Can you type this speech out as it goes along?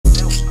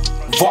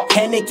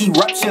Volcanic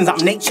eruptions, I'm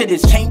nature,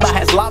 this chamber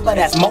has lava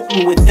that's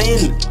molten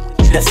within.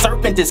 The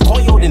serpent is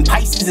coiled and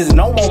Pisces is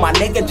no more, my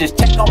nigga, just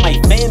check on my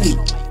fin.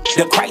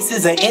 The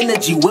crisis of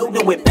energy,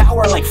 wielded with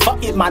power like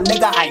fuck it, my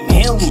nigga, I'm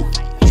him.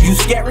 You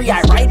scary,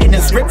 I write it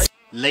in scripts.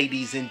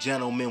 Ladies and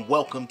gentlemen,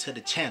 welcome to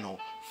the channel.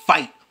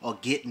 Fight or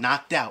get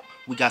knocked out.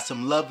 We got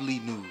some lovely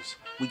news.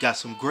 We got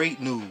some great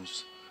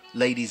news.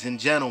 Ladies and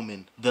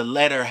gentlemen, the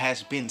letter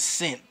has been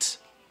sent.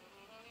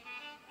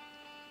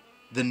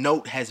 The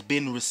note has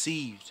been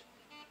received.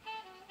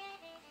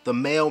 The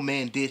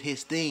mailman did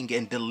his thing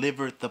and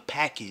delivered the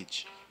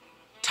package.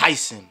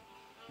 Tyson,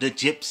 the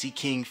Gypsy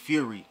King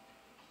Fury,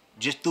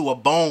 just threw a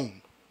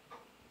bone.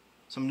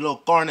 Some little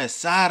carne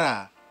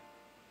asada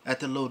at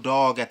the little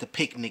dog at the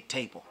picnic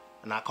table.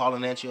 I'm not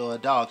calling at you a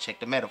dog, check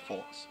the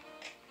metaphors.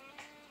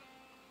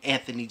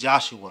 Anthony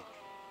Joshua,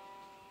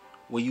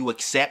 will you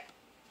accept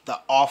the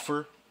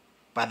offer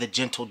by the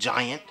gentle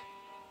giant?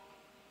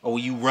 Or will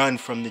you run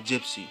from the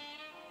gypsy?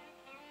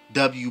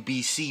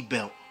 WBC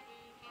belt.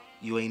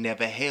 You ain't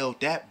never held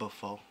that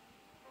before.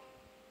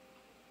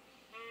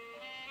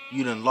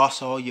 You done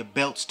lost all your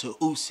belts to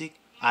Usyk.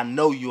 I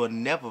know you'll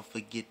never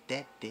forget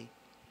that day.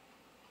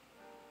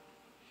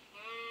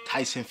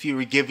 Tyson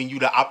Fury giving you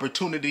the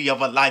opportunity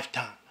of a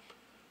lifetime.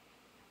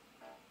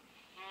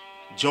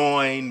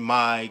 Join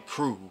my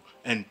crew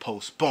and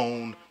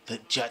postpone the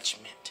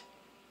judgment.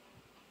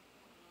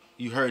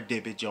 You heard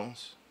David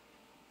Jones.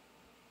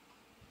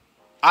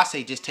 I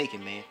say just take it,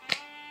 man.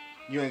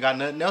 You ain't got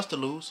nothing else to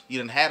lose. You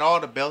done had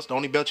all the belts. The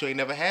only belt you ain't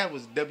never had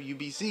was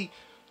WBC.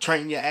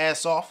 Train your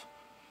ass off.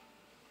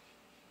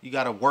 You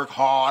gotta work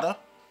harder.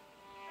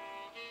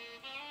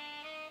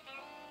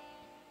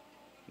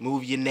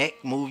 Move your neck,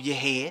 move your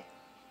head.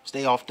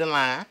 Stay off the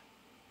line.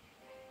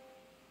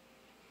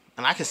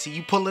 And I can see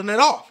you pulling it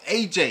off.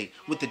 AJ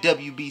with the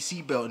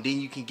WBC belt. And then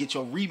you can get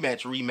your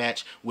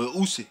rematch with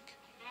Usyk.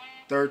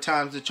 Third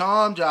time's the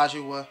charm,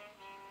 Joshua.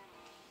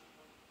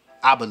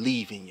 I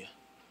believe in you.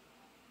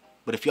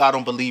 But if y'all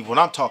don't believe what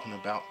I'm talking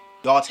about,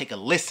 y'all take a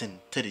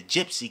listen to the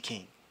Gypsy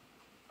King.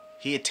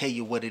 He'll tell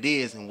you what it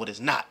is and what it's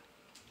not.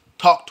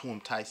 Talk to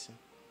him, Tyson.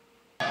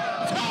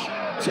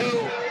 Talk to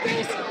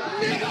this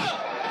nigga!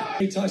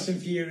 Hey, Tyson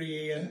Fury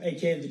here,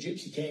 aka the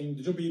Gypsy King,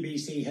 the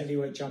WBC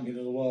heavyweight champion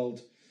of the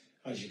world,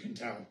 as you can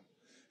tell.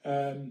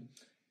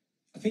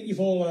 I think you've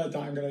all heard that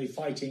I'm going to be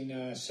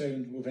fighting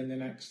soon, within the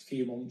next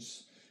few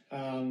months.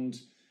 And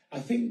I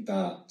think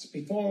that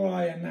before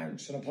I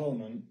announce an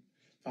opponent,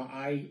 that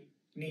I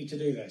need to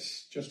do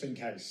this, just in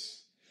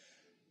case.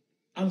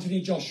 Anthony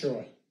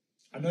Joshua,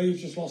 I know you've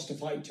just lost a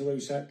fight to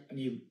Usyk and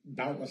you're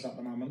beltless at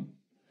the moment.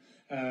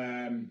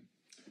 And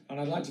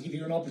I'd like to give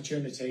you an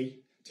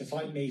opportunity to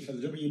fight me for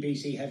the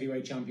WBC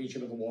Heavyweight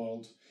Championship of the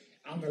World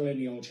and the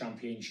Lineal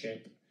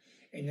Championship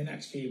in the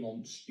next few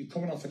months. You're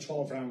coming off a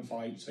 12-round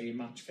fight, so you're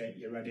match fit,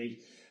 you're ready.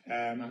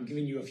 I'm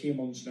giving you a few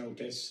months'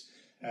 notice.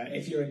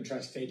 If you're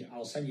interested,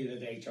 I'll send you the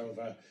date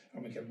over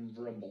and we can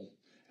rumble.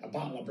 A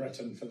Battle of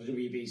Britain for the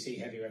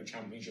WBC Heavyweight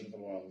Championship of the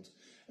World.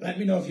 Let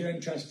me know if you're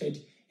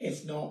interested.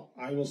 If not,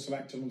 I will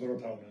select another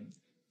opponent.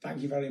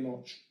 Thank you very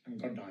much and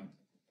good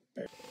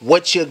night.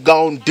 What you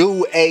gonna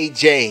do,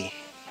 AJ?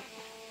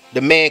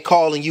 The man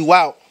calling you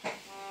out.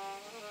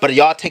 But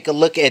y'all take a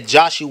look at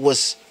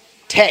Joshua's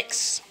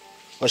text,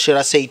 or should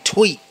I say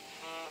tweet,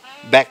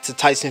 back to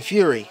Tyson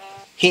Fury.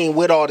 He ain't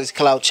with all this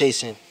clout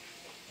chasing.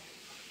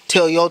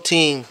 Tell your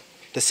team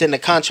to send a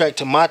contract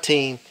to my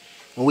team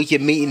and we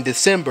can meet in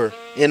December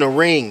in a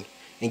ring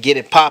and get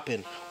it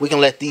popping. We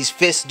can let these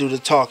fists do the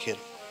talking.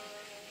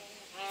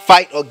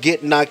 Fight or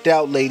get knocked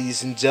out,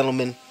 ladies and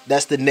gentlemen.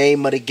 That's the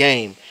name of the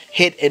game.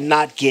 Hit and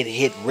not get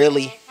hit,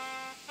 really.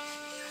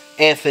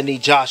 Anthony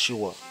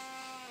Joshua,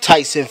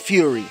 Tyson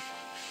Fury.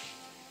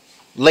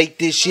 Late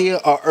this year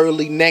or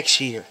early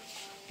next year.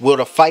 Will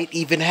the fight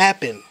even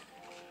happen?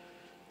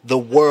 The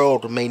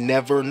world may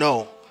never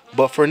know.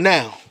 But for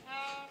now,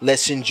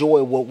 let's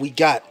enjoy what we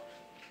got.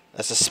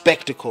 That's a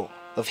spectacle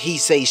of he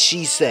say,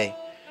 she say.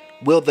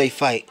 Will they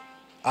fight?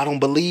 I don't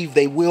believe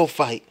they will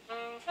fight.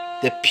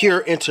 The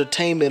pure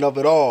entertainment of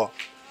it all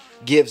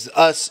gives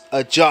us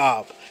a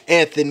job.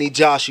 Anthony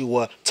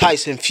Joshua,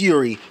 Tyson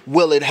Fury,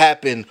 will it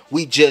happen?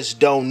 We just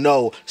don't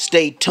know.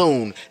 Stay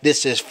tuned.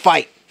 This is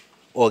Fight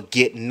or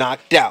Get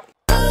Knocked Out.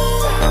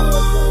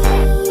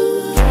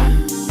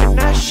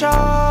 Not sure,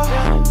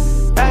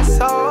 that's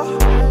all.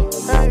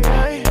 Hey,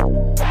 hey.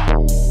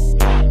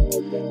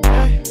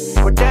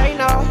 Hey, what they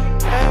know.